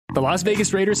The Las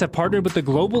Vegas Raiders have partnered with the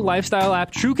global lifestyle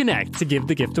app TrueConnect to give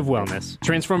the gift of wellness.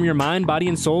 Transform your mind, body,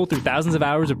 and soul through thousands of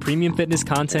hours of premium fitness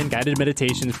content, guided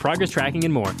meditations, progress tracking,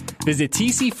 and more. Visit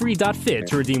tcfree.fit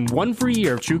to redeem 1 free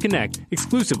year of TrueConnect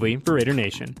exclusively for Raider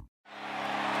Nation.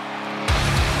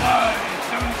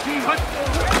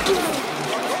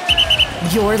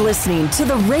 You're listening to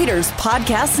the Raiders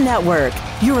Podcast Network,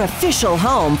 your official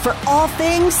home for all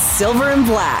things silver and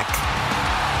black.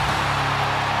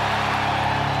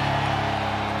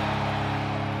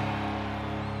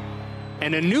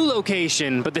 And a new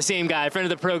location, but the same guy, friend of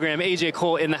the program, AJ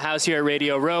Cole, in the house here at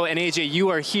Radio Row. And AJ, you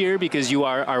are here because you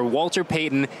are our Walter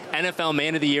Payton NFL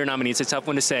Man of the Year nominee. It's a tough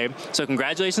one to say. So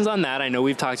congratulations on that. I know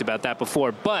we've talked about that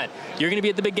before, but you're going to be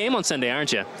at the big game on Sunday,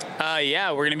 aren't you?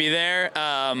 Yeah, we're going to be there.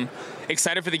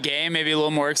 Excited for the game, maybe a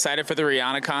little more excited for the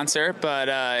Rihanna concert, but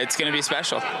it's going to be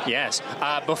special. Yes.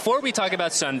 Before we talk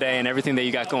about Sunday and everything that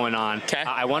you got going on,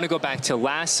 I want to go back to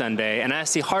last Sunday and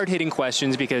ask the hard-hitting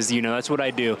questions because, you know, that's what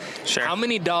I do. Sure. How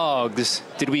many dogs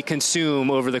did we consume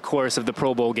over the course of the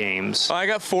Pro Bowl games? Well, I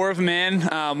got 4 of them in.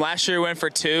 Last year I went for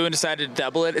 2 and decided to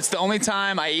double it. It's the only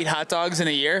time I eat hot dogs in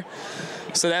a year,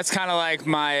 so that's kind of like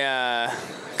my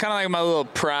little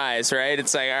prize, right?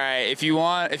 It's like, all right, if you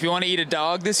want to eat a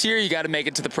dog this year, you got to make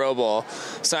it to the Pro Bowl.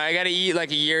 So I got to eat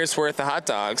like a year's worth of hot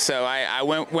dogs. So I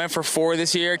went for 4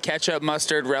 this year, ketchup,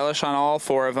 mustard, relish on all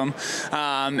 4 of them.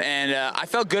 And I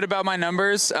felt good about my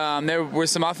numbers. There were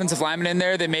some offensive linemen in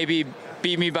there that maybe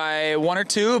beat me by 1 or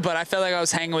 2, but I felt like I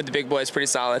was hanging with the big boys pretty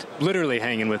solid. Literally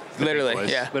hanging with the big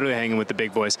boys. Yeah. Literally hanging with the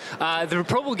big boys. The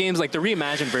Pro Bowl games, like the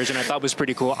reimagined version, I thought was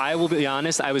pretty cool. I will be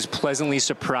honest, I was pleasantly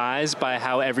surprised by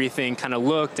how everything kind of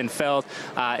looked and felt.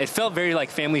 It felt very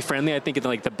like family friendly, I think, in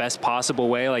like the best possible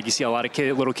way. Like you see a lot of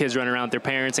little kids running around with their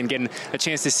parents and getting a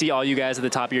chance to see all you guys at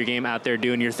the top of your game out there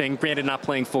doing your thing. Granted, not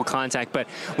playing full contact, but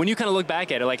when you kind of look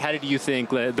back at it, like how did you think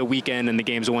the weekend and the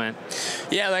games went?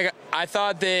 Yeah, like I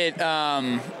thought that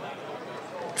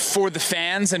for the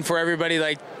fans and for everybody,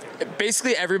 like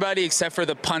basically everybody except for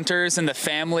the punters and the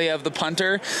family of the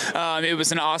punter, it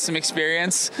was an awesome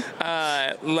experience.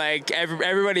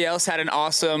 Everybody else had an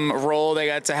awesome role. They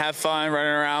got to have fun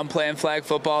running around, playing flag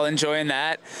football, enjoying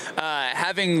that.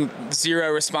 Having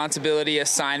zero responsibility,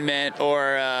 assignment,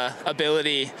 or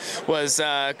ability was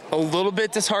a little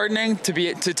bit disheartening,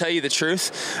 to tell you the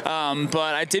truth.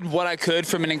 But I did what I could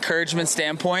from an encouragement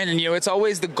standpoint, and it's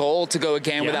always the goal to go a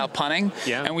game without punting,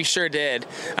 and we sure did.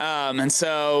 And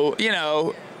so,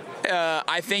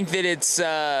 I think that it's.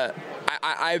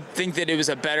 I think that it was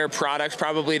a better product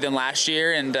probably than last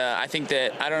year, and I think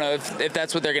that I don't know if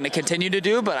that's what they're going to continue to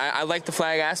do, but I like the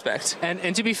flag aspect.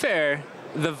 And to be fair,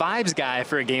 the vibes guy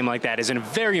for a game like that is in a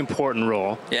very important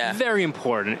role. Yeah. Very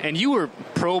important. And you were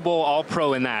Pro Bowl, all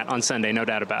pro in that on Sunday, no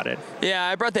doubt about it. Yeah,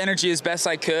 I brought the energy as best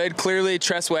I could. Clearly,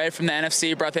 Tress Way from the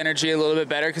NFC brought the energy a little bit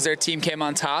better because their team came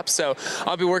on top. So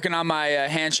I'll be working on my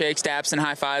handshakes, daps, and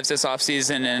high fives this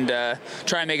offseason and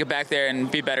try and make it back there and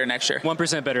be better next year.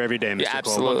 1% better every day, Mr. Yeah,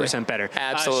 absolutely. Cole. 1% better.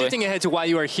 Absolutely. Shifting ahead to why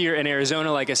you are here in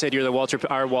Arizona, like I said, you're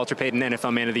our Walter Payton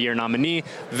NFL Man of the Year nominee.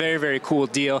 Very, very cool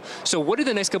deal. So what do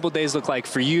the next couple of days look like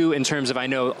for you in terms of, I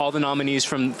know all the nominees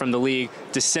from the league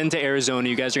descend to Arizona.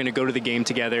 You guys are going to go to the game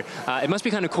together. It must be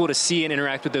kind of cool to see and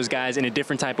interact with those guys in a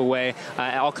different type of way,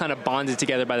 all kind of bonded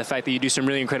together by the fact that you do some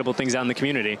really incredible things out in the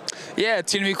community. Yeah,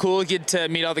 it's going to be cool to get to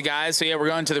meet all the guys. So, we're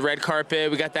going to the red carpet.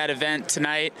 We got that event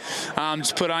tonight.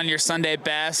 Just put on your Sunday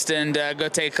best and go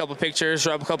take a couple pictures,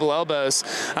 rub a couple elbows.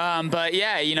 But,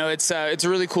 it's a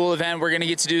really cool event. We're going to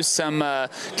get to do some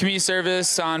community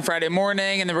service on Friday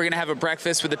morning, and then we're going to have a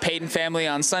breakfast with the Payton family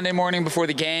on Sunday morning before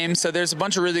the game. So there's a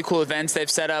bunch of really cool events they've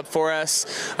set up for us.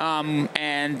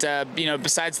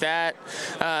 Besides that,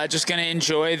 just going to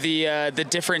enjoy the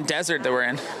different desert that we're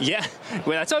in. Yeah.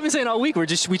 Well, that's what I've been saying all week.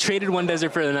 We traded one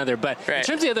desert for another. But in terms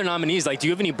of the other nominees, like, do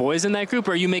you have any boys in that group,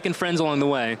 or are you making friends along the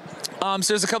way? So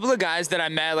there's a couple of guys that I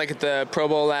met like at the Pro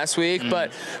Bowl last week,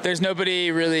 but there's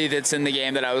nobody really that's in the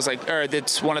game that I was like, or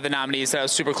that's one of the nominees that I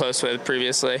was super close with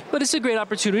previously. But it's a great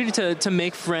opportunity to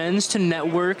make friends, to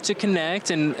network, to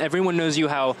connect, and everyone knows you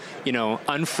how,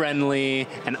 unfriendly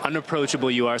and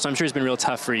unapproachable you are. So I'm sure it's been real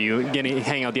tough for you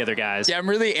hanging out with the other guys. Yeah, I'm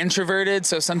really introverted,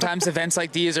 so sometimes events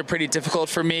like these are pretty difficult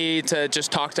for me to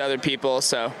just talk to other people.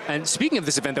 So. And speaking of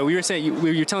this event, though, you're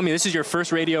telling me this is your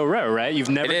first Radio Row, right? You've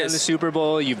never done the Super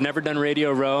Bowl. You've never done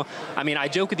Radio Row. I mean, I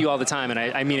joke with you all the time, and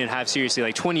I mean it half seriously.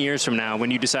 Like 20 years from now,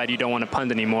 when you decide you don't want to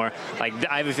punt anymore, like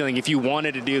I have a feeling if you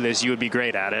wanted to do this, you would be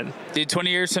great at it. Dude, 20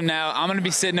 years from now, I'm going to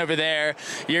be sitting over there.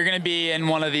 You're going to be in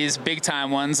one of these big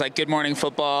time ones like Good Morning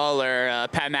Football or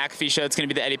Pat McAfee show. It's going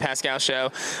to be the Eddie Pascal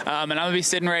show. And I'm going to be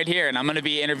sitting right here, and I'm going to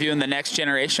be interviewing the next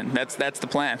generation. That's the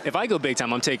plan. If I go big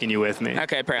time, I'm taking you with me.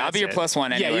 Okay, I'll be your plus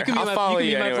one anywhere. Yeah, you can be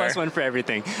my plus one for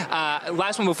everything.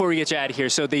 Last one before we get you out of here.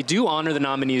 So they do honor the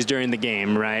nominees during the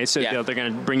game, right? So they're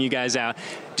going to bring you guys out.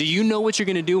 Do you know what you're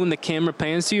going to do when the camera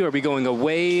pans to you? Are we going a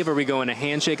wave? Are we going a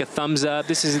handshake, a thumbs up?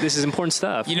 This is important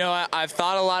stuff. You know, I've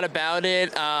thought a lot about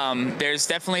it. There's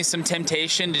definitely some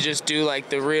temptation to just do like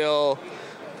the real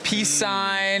peace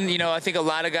sign. You know, I think a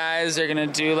lot of guys are gonna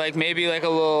do like maybe like a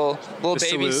little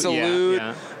baby salute.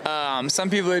 Yeah.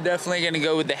 Some people are definitely gonna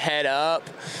go with the head up.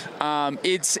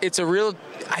 It's a real.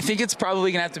 I think it's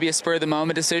probably gonna have to be a spur of the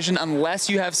moment decision unless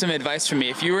you have some advice for me.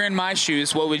 If you were in my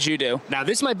shoes, what would you do? Now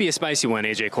this might be a spicy one,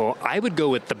 AJ Cole. I would go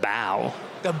with the bow.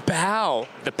 The bow.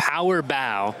 The power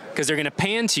bow. Because they're going to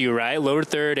pan to you, right? Lower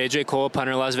third, AJ Cole,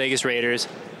 punter, Las Vegas Raiders.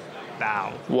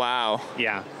 Bow. Wow.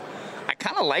 Yeah. I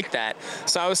kind of like that.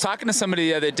 So I was talking to somebody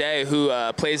the other day who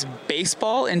plays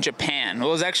baseball in Japan. Well,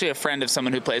 it was actually a friend of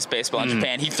someone who plays baseball in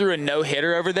Japan. He threw a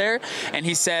no-hitter over there, and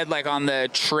he said, like, on the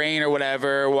train or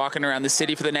whatever, walking around the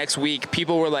city for the next week,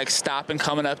 people were, like, stopping,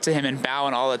 coming up to him and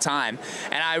bowing all the time.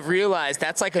 And I realized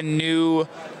that's, like, a new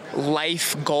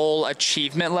life goal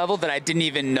achievement level that I didn't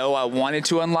even know I wanted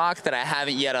to unlock that I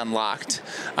haven't yet unlocked.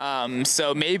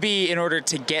 So maybe in order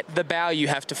to get the bow, you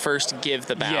have to first give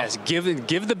the bow. Yes, give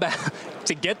the bow.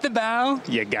 To get the bow,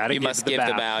 you gotta give the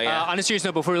bow. Yeah. On a serious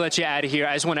note, before we let you out of here,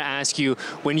 I just want to ask you,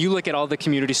 when you look at all the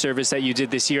community service that you did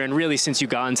this year, and really since you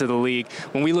got into the league,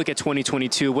 when we look at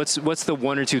 2022, what's the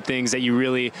one or two things that you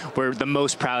really were the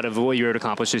most proud of what you were to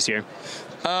accomplish this year?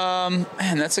 Man,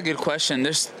 that's a good question.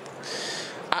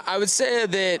 I would say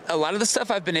that a lot of the stuff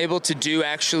I've been able to do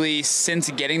actually since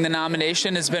getting the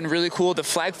nomination has been really cool. The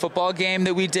flag football game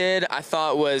that we did, I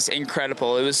thought was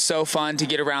incredible. It was so fun to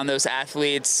get around those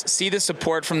athletes, see the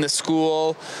support from the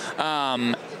school.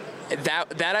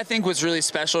 That I think was really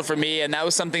special for me, and that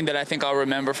was something that I think I'll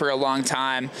remember for a long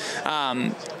time.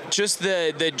 Just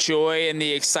the joy and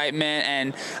the excitement,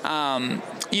 and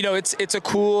you know, it's a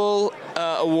cool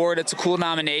award. It's a cool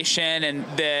nomination, and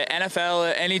the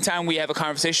NFL, anytime we have a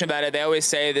conversation about it, they always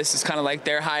say this is kind of like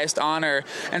their highest honor.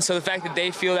 And so the fact that they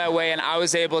feel that way, and I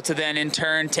was able to then in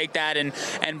turn take that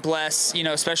and bless, you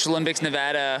know, Special Olympics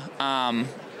Nevada.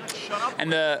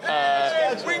 And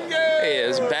hey,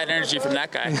 there's bad energy from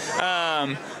that guy.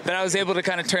 That I was able to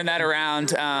kind of turn that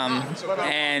around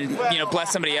and, you know,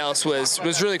 bless somebody else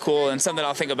was really cool and something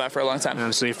I'll think about for a long time.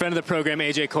 Absolutely. Friend of the program,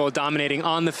 AJ Cole, dominating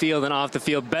on the field and off the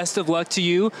field. Best of luck to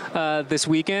you this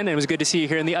weekend. It was good to see you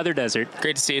here in the other desert.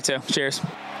 Great to see you too. Cheers.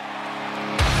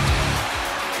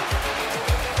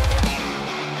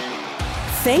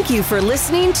 Thank you for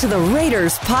listening to the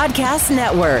Raiders Podcast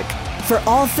Network. For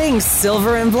all things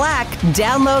Silver and Black,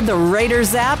 download the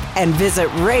Raiders app and visit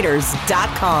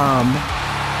Raiders.com.